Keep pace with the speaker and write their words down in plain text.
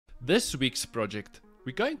This week's project,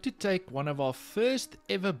 we're going to take one of our first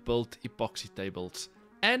ever built epoxy tables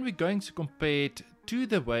and we're going to compare it to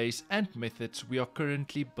the ways and methods we are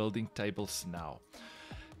currently building tables now.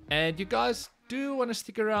 And you guys do want to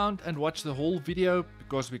stick around and watch the whole video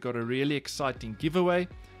because we got a really exciting giveaway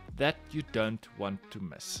that you don't want to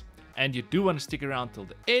miss. And you do want to stick around till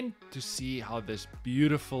the end to see how this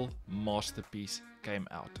beautiful masterpiece came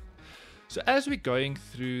out. So as we're going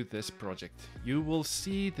through this project, you will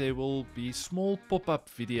see there will be small pop-up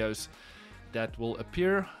videos that will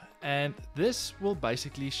appear, and this will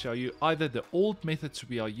basically show you either the old methods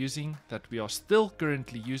we are using that we are still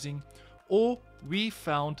currently using, or we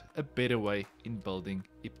found a better way in building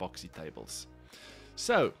epoxy tables.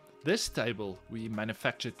 So this table we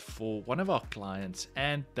manufactured for one of our clients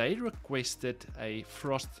and they requested a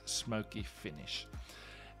frost smoky finish.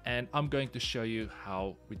 And I'm going to show you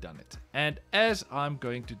how we done it. And as I'm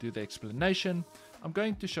going to do the explanation, I'm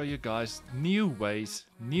going to show you guys new ways,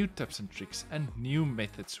 new tips and tricks, and new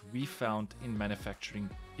methods we found in manufacturing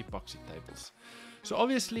epoxy tables. So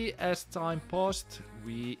obviously, as time passed,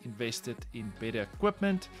 we invested in better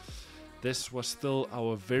equipment. This was still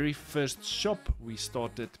our very first shop we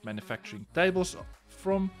started manufacturing tables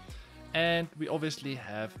from, and we obviously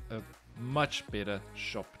have a much better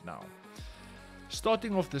shop now.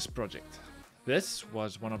 Starting off this project, this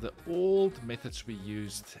was one of the old methods we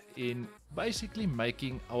used in basically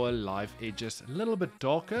making our live edges a little bit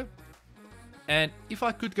darker. And if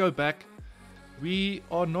I could go back, we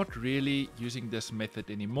are not really using this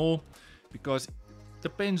method anymore because it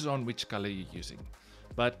depends on which color you're using.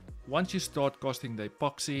 But once you start casting the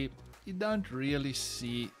epoxy, you don't really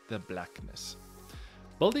see the blackness.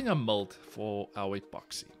 Building a mold for our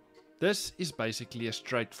epoxy. This is basically a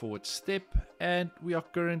straightforward step, and we are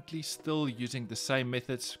currently still using the same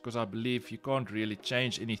methods because I believe you can't really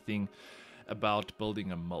change anything about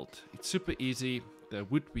building a mold. It's super easy. The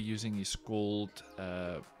wood we're using is called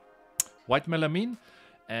white melamine,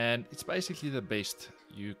 and it's basically the best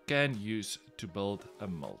you can use to build a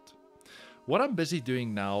mold. What I'm busy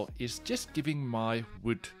doing now is just giving my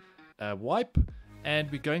wood a wipe,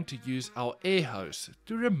 and we're going to use our air hose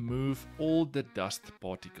to remove all the dust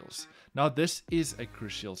particles. Now this is a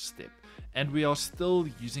crucial step, and we are still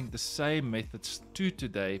using the same methods to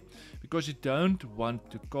today because you don't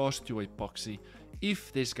want to cast your epoxy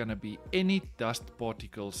if there's going to be any dust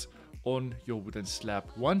particles on your wooden slab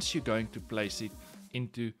once you're going to place it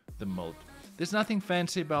into the mold. There's nothing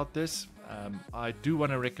fancy about this. I do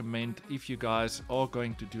want to recommend, if you guys are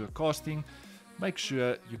going to do a casting, make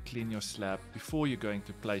sure you clean your slab before you're going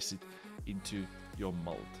to place it into your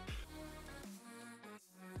mold.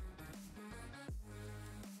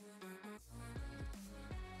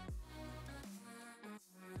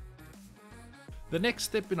 The next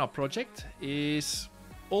step in our project is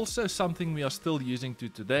also something we are still using to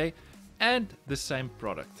today, and the same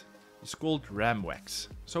product. It's called ram wax.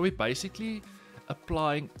 So we're basically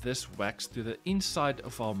applying this wax to the inside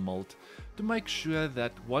of our mold to make sure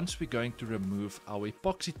that once we're going to remove our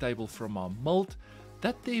epoxy table from our mold,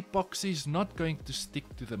 that the epoxy is not going to stick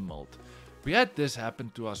to the mold. We had this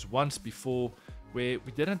happen to us once before where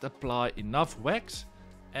we didn't apply enough wax,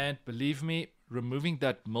 and believe me, removing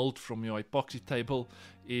that mold from your epoxy table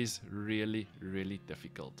is really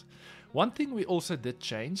difficult. One thing we also did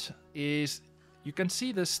change is you can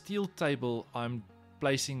see the steel table I'm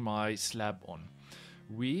placing my slab on.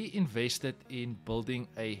 We invested in building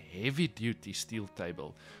a heavy duty steel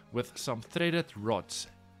table with some threaded rods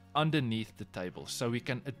underneath the table so we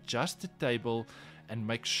can adjust the table and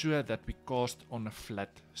make sure that we cast on a flat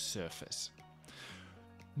surface.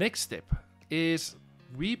 Next step is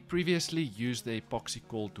we previously used the epoxy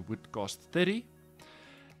called Woodcast 30,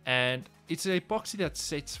 and it's an epoxy that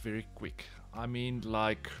sets very quick. I mean,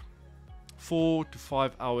 like 4 to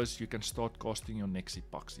 5 hours you can start casting your next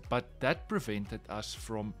epoxy, but that prevented us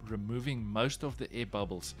from removing most of the air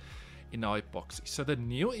bubbles in our epoxy. So the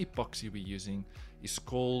new epoxy we're using is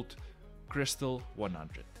called Crystal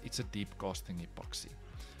 100. It's a deep casting epoxy,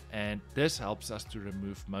 and this helps us to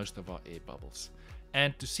remove most of our air bubbles.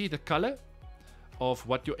 And to see the color of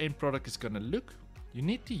what your end product is going to look, you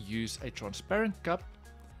need to use a transparent cup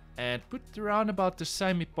and put around about the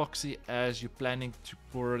same epoxy as you're planning to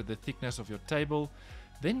pour the thickness of your table.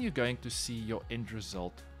 Then you're going to see your end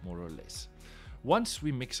result more or less. Once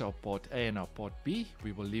we mix our part A and our part B,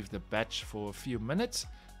 we will leave the batch for a few minutes.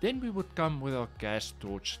 Then we would come with our gas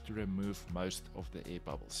torch to remove most of the air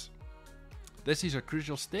bubbles. This is a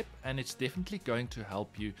crucial step, and it's definitely going to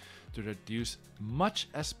help you to reduce much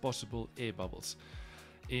as possible air bubbles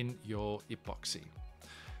in your epoxy.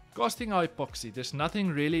 Casting our epoxy, there's nothing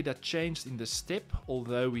really that changed in this step,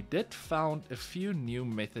 although we did found a few new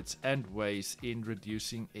methods and ways in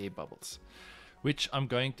reducing air bubbles, which I'm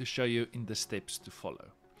going to show you in the steps to follow.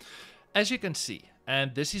 As you can see,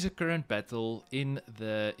 and this is a current battle in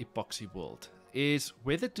the epoxy world, is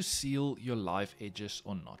whether to seal your live edges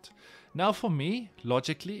or not. Now for me,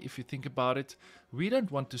 logically, if you think about it, we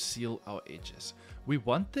don't want to seal our edges. We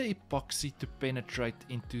want the epoxy to penetrate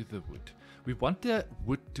into the wood. We want the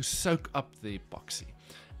wood to soak up the epoxy.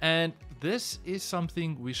 And this is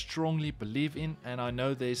something we strongly believe in, and I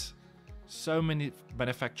know there's so many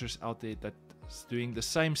manufacturers out there that's doing the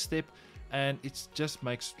same step, and it just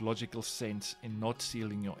makes logical sense in not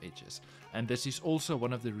sealing your edges. And this is also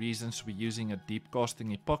one of the reasons we're using a deep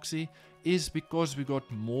casting epoxy, is because we got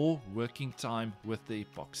more working time with the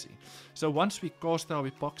epoxy. So once we cast our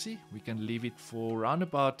epoxy, we can leave it for around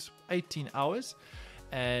about 18 hours,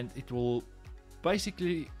 and it will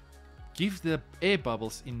basically give the air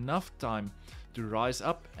bubbles enough time to rise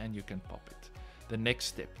up and you can pop it. The next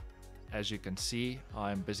step, as you can see,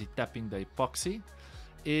 I'm busy tapping the epoxy,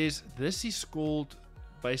 is this is called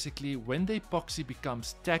basically when the epoxy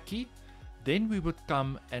becomes tacky, then we would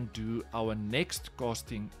come and do our next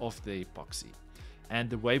casting of the epoxy. And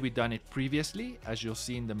the way we done it previously, as you'll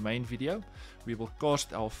see in the main video, we will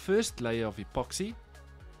cast our first layer of epoxy,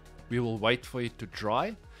 we will wait for it to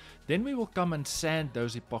dry, then we will come and sand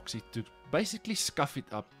those epoxy to basically scuff it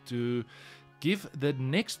up to give the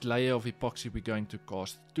next layer of epoxy we're going to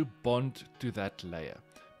cast to bond to that layer.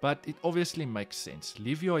 But it obviously makes sense.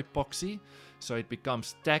 Leave your epoxy so it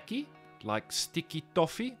becomes tacky, like sticky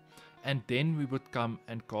toffee, and then we would come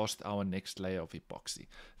and cast our next layer of epoxy.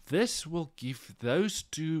 This will give those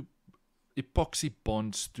two epoxy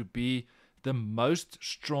bonds to be the most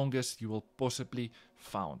strongest you will possibly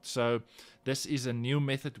found. So this is a new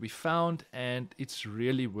method we found, and it's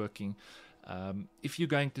really working. If you're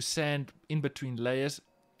going to sand in between layers,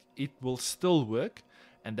 it will still work,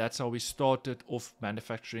 and that's how we started off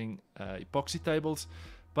manufacturing epoxy tables,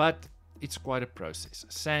 but it's quite a process.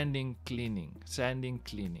 Sanding, cleaning, sanding,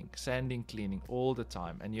 cleaning, sanding, cleaning all the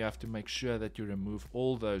time, and you have to make sure that you remove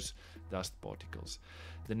all those dust particles.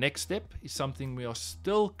 The next step is something we are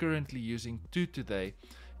still currently using to today,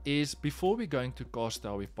 is before we're going to cast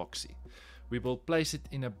our epoxy, we will place it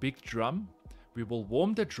in a big drum. We will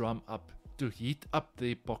warm the drum up to heat up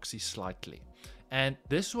the epoxy slightly, and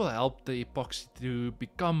this will help the epoxy to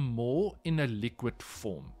become more in a liquid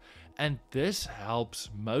form, and this helps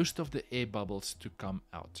most of the air bubbles to come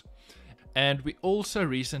out. And we also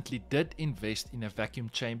recently did invest in a vacuum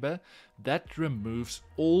chamber that removes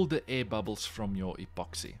all the air bubbles from your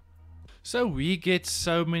epoxy. So we get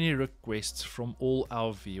so many requests from all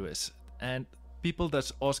our viewers and people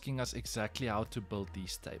that's asking us exactly how to build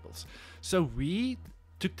these tables. So we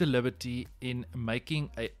took the liberty in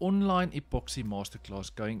making an online epoxy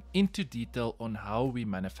masterclass going into detail on how we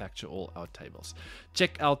manufacture all our tables.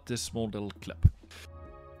 Check out this small little clip.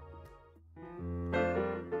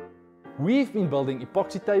 We've been building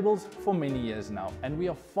epoxy tables for many years now, and we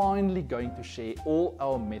are finally going to share all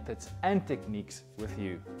our methods and techniques with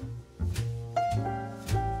you.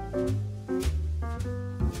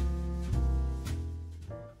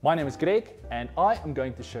 My name is Greg, and I am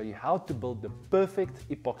going to show you how to build the perfect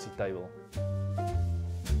epoxy table.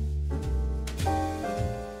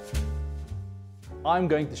 I'm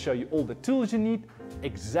going to show you all the tools you need,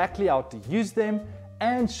 exactly how to use them,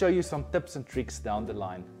 and show you some tips and tricks down the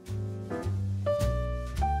line.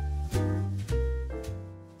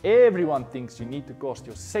 Everyone thinks you need to cast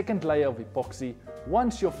your second layer of epoxy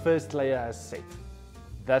once your first layer has set.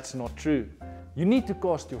 That's not true. You need to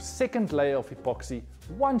cast your second layer of epoxy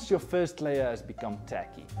once your first layer has become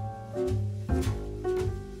tacky.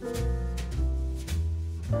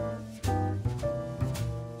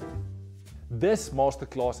 This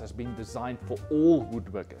masterclass has been designed for all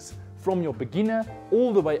woodworkers, from your beginner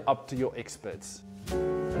all the way up to your experts.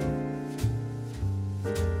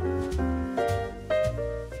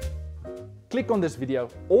 Click on this video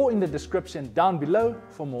or in the description down below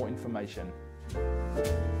for more information.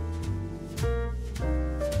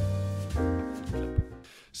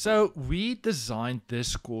 So we designed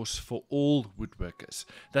this course for all woodworkers.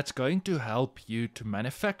 That's going to help you to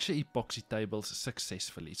manufacture epoxy tables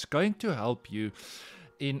successfully. It's going to help you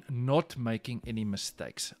in not making any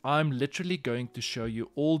mistakes. I'm literally going to show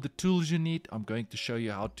you all the tools you need. I'm going to show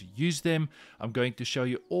you how to use them. I'm going to show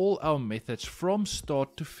you all our methods from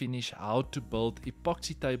start to finish, how to build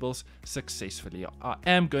epoxy tables successfully. I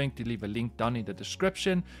am going to leave a link down in the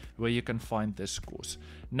description where you can find this course.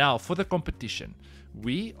 Now for the competition,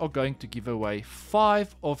 we are going to give away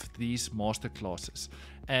 5 of these masterclasses,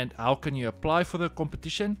 And how can you apply for the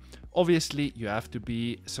competition? Obviously, you have to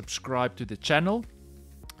be subscribed to the channel.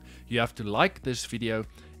 You have to like this video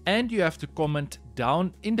and you have to comment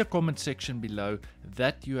down in the comment section below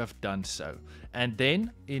that you have done so. And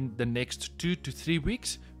then in the next 2 to 3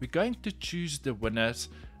 weeks, we're going to choose the winners,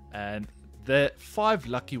 and the 5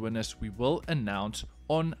 lucky winners we will announce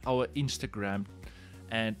on our Instagram.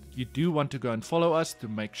 And you do want to go and follow us to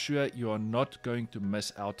make sure you are not going to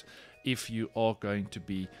miss out if you are going to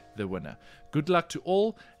be the winner. Good luck to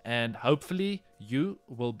all, and hopefully you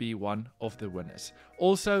will be one of the winners.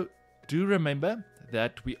 Also, do remember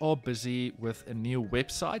that we are busy with a new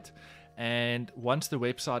website, and once the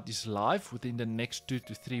website is live within the next 2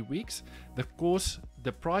 to 3 weeks,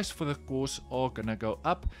 the price for the course are gonna go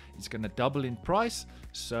up. It's gonna double in price,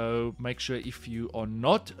 so make sure if you are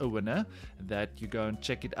not a winner that you go and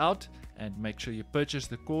check it out and make sure you purchase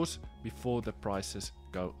the course before the prices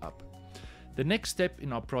go up. The next step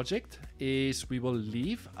in our project is we will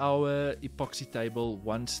leave our epoxy table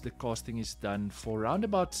once the casting is done for around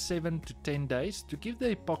about 7 to 10 days to give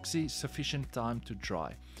the epoxy sufficient time to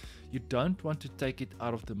dry. You don't want to take it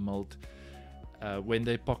out of the mold when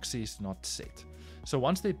the epoxy is not set. So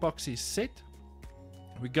once the epoxy is set,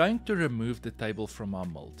 we're going to remove the table from our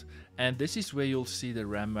mold, and this is where you'll see the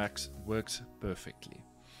ram wax works perfectly.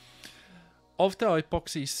 After our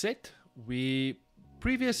epoxy is set,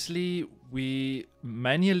 Previously, we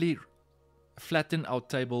manually flattened our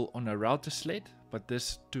table on a router sled, but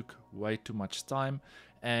this took way too much time,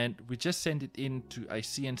 and we just sent it in to a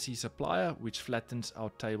CNC supplier which flattens our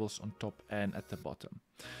tables on top and at the bottom.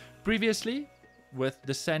 Previously, with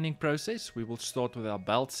the sanding process, we will start with our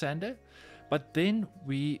belt sander, but then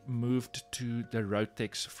we moved to the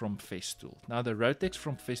Rotex from Festool. Now the Rotex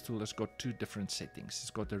from Festool has got 2 different settings. It's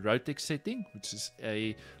got the Rotex setting, which is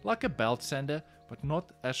like a belt sander, but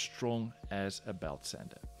not as strong as a belt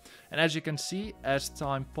sander. And as you can see, as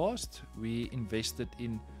time passed, we invested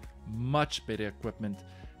in much better equipment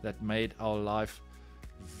that made our life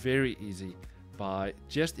very easy by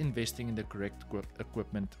just investing in the correct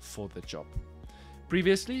equipment for the job.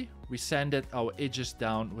 Previously, we sanded our edges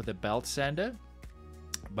down with a belt sander,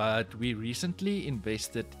 but we recently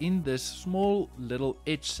invested in this small little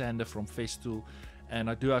edge sander from Festool, and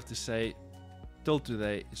I do have to say, till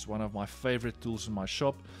today, it's one of my favorite tools in my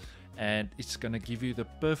shop, and it's going to give you the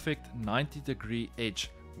perfect 90-degree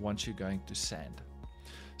edge once you're going to sand.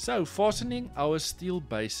 So, fastening our steel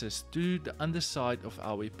bases to the underside of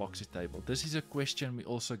our epoxy table. This is a question we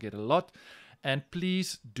also get a lot. And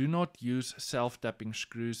please do not use self-tapping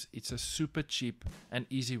screws. It's a super cheap and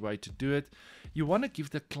easy way to do it. You want to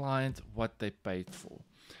give the client what they paid for.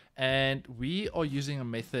 And we are using a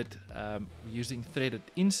method using threaded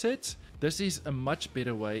inserts. This is a much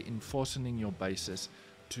better way in fastening your bases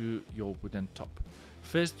to your wooden top.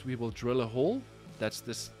 First, we will drill a hole. That's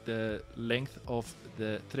the length of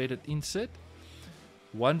the threaded insert.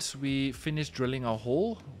 Once we finish drilling our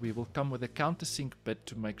hole, we will come with a countersink bit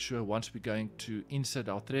to make sure once we're going to insert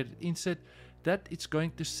our threaded insert that it's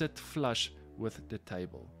going to sit flush with the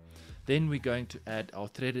table. Then we're going to add our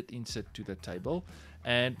threaded insert to the table,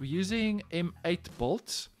 and we're using M8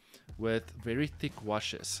 bolts with very thick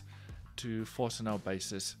washers to fasten our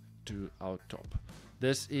bases to our top.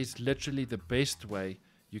 This is literally the best way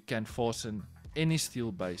you can fasten any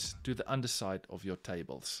steel base to the underside of your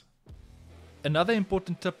tables. Another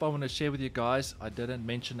important tip I want to share with you guys, I didn't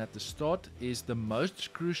mention at the start, is the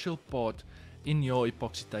most crucial part in your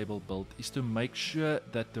epoxy table build is to make sure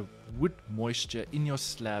that the wood moisture in your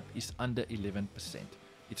slab is under 11%.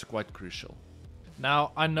 It's quite crucial.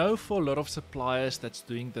 Now, I know for a lot of suppliers that's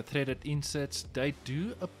doing the threaded inserts, they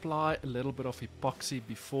do apply a little bit of epoxy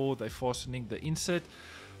before they're fastening the insert,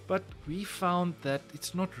 but we found that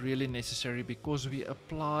it's not really necessary because we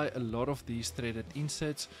apply a lot of these threaded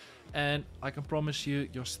inserts, and I can promise you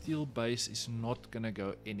your steel base is not gonna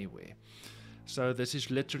go anywhere. So this is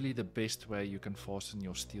literally the best way you can fasten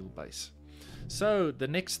your steel base. So the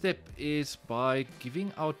next step is by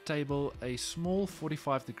giving our table a small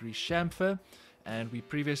 45-degree chamfer, and we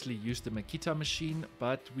previously used the Makita machine,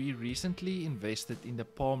 but we recently invested in the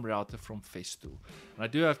palm router from Festool. And I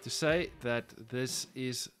do have to say that this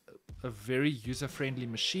is a very user-friendly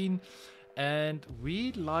machine, and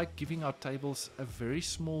we like giving our tables a very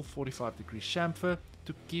small 45-degree chamfer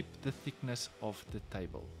to keep the thickness of the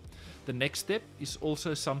table. The next step is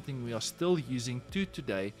also something we are still using to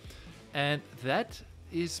today, and that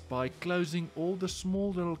is by closing all the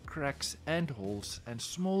small little cracks and holes and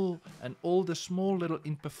all the small little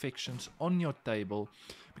imperfections on your table,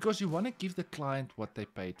 because you want to give the client what they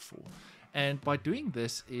paid for. And by doing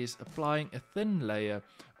this is applying a thin layer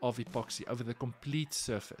of epoxy over the complete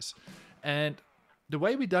surface. And the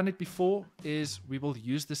way we done it before is we will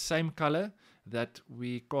use the same color that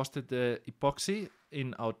we casted the epoxy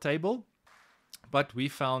in our table, but we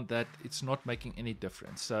found that it's not making any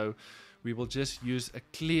difference. So we will just use a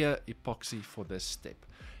clear epoxy for this step.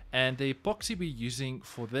 And the epoxy we're using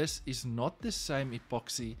for this is not the same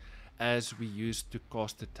epoxy as we used to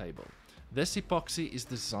cast the table. This epoxy is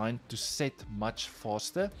designed to set much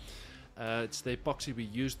faster. It's the epoxy we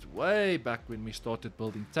used way back when we started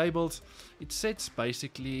building tables. It sets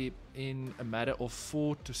basically in a matter of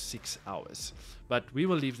 4 to 6 hours. But we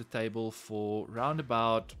will leave the table for round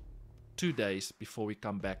about 2 days before we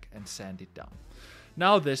come back and sand it down.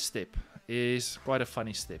 Now this step is quite a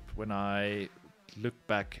funny step when I look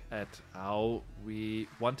back at how we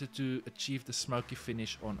wanted to achieve the smoky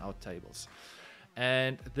finish on our tables.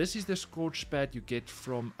 And this is the scorch pad you get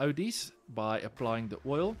from Odie's by applying the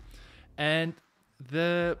oil. And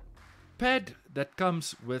the pad that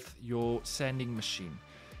comes with your sanding machine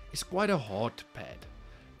is quite a hard pad.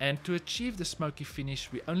 And to achieve the smoky finish,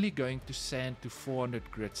 we're only going to sand to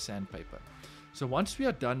 400 grit sandpaper. So once we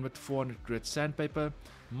are done with 400 grit sandpaper,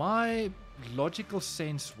 my logical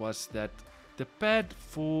sense was that the pad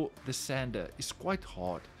for the sander is quite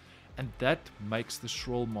hard, and that makes the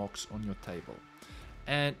swirl marks on your table.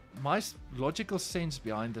 And my logical sense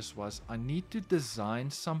behind this was I need to design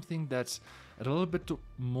something that's a little bit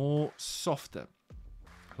more softer,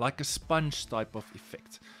 like a sponge type of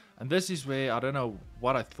effect. And this is where I don't know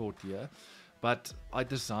what I thought here, but I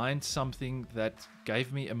designed something that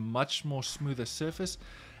gave me a much more smoother surface.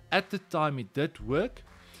 At the time it did work,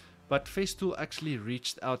 but Festool actually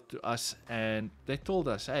reached out to us and they told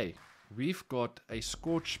us, hey, we've got a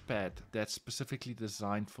scorch pad that's specifically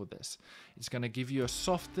designed for this. It's going to give you a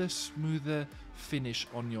softer, smoother finish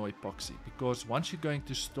on your epoxy, because once you're going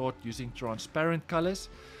to start using transparent colors,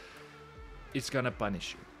 it's going to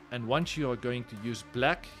punish you. And once you are going to use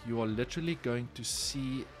black, you are literally going to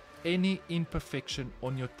see any imperfection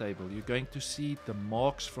on your table. You're going to see the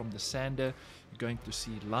marks from the sander, you're going to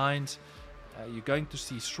see lines, you're going to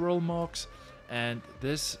see swirl marks. And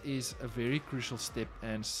this is a very crucial step,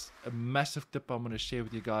 and a massive tip I'm going to share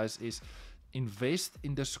with you guys is invest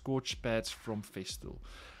in the scorch pads from Festool.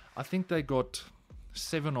 I think they got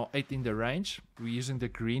 7 or 8 in the range. We're using the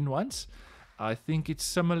green ones. I think it's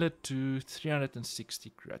similar to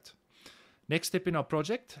 360 grit. Next step in our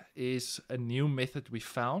project is a new method we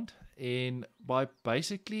found by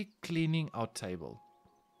basically cleaning our table.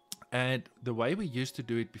 And the way we used to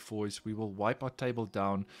do it before is we will wipe our table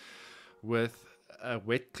down with a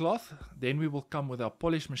wet cloth, then we will come with our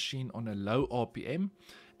polish machine on a low RPM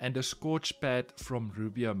and a scorch pad from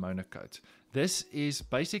Rubio Monocoat. This is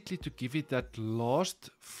basically to give it that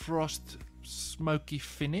last frost smoky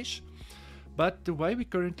finish. But the way we're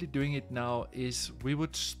currently doing it now is we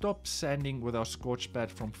would stop sanding with our scorch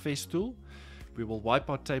pad from Festool. We will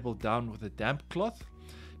wipe our table down with a damp cloth.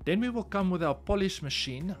 Then we will come with our polish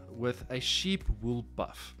machine with a sheep wool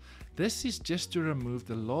buff. This is just to remove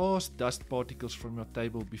the last dust particles from your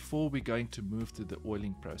table before we're going to move to the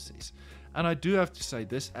oiling process. And I do have to say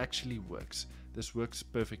this actually works. This works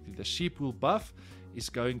perfectly. The sheep wool buff is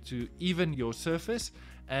going to even your surface,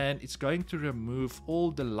 and it's going to remove all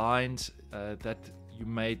the lines that you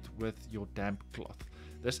made with your damp cloth.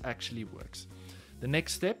 This actually works. The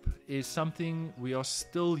next step is something we are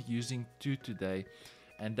still using to today,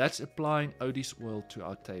 and that's applying Odie's oil to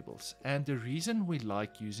our tables. And the reason we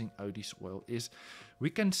like using Odie's oil is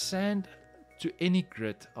we can sand to any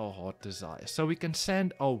grit our heart desires. So we can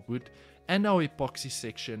sand our wood and our epoxy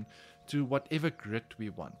section to whatever grit we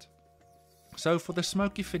want. So for the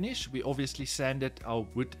smoky finish, we obviously sanded our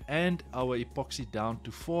wood and our epoxy down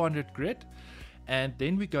to 400 grit. And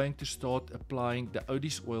then we're going to start applying the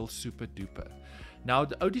Odie's Oil Super Duper. Now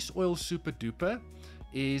the Odie's Oil Super Duper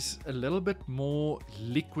is a little bit more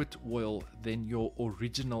liquid oil than your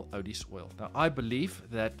original Odie's oil. Now I believe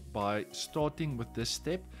that by starting with this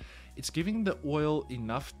step, it's giving the oil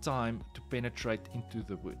enough time to penetrate into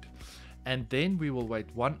the wood. And then we will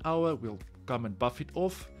wait 1 hour, we'll come and buff it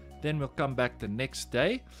off, then we'll come back the next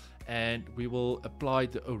day and we will apply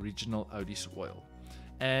the original Odie's oil.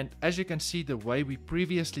 And as you can see, the way we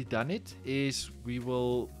previously done it is we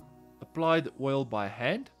will apply the oil by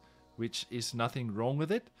hand, which is nothing wrong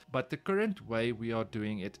with it. But the current way we are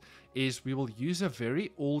doing it is we will use a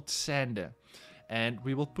very old sander and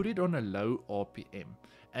we will put it on a low RPM.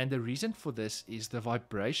 And the reason for this is the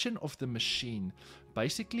vibration of the machine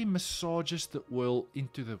basically massages the oil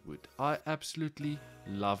into the wood. I absolutely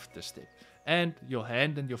love this step. And your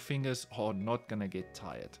hand and your fingers are not gonna get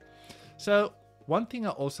tired. So one thing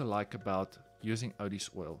I also like about using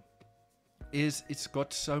Odie's oil is it's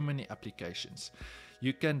got so many applications.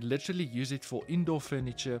 You can literally use it for indoor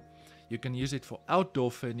furniture, you can use it for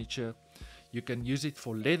outdoor furniture, you can use it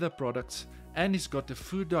for leather products, and it's got a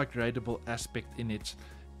food degradable aspect in it.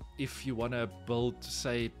 If you want to build,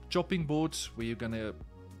 say, chopping boards where you're going to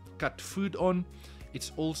cut food on,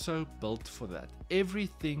 it's also built for that.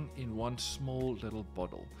 Everything in one small little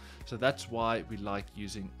bottle. So that's why we like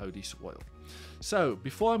using Odie's oil. So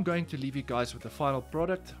before I'm going to leave you guys with the final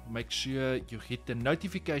product, make sure you hit the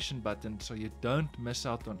notification button so you don't miss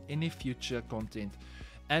out on any future content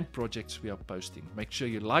and projects we are posting. Make sure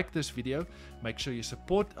you like this video, make sure you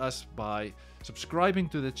support us by subscribing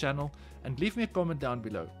to the channel, and leave me a comment down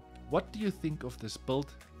below. What do you think of this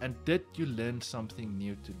build, and did you learn something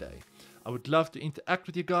new today? I would love to interact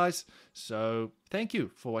with you guys, so thank you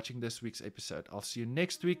for watching this week's episode. I'll see you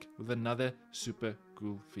next week with another super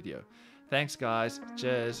cool video. Thanks guys,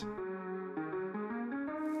 cheers.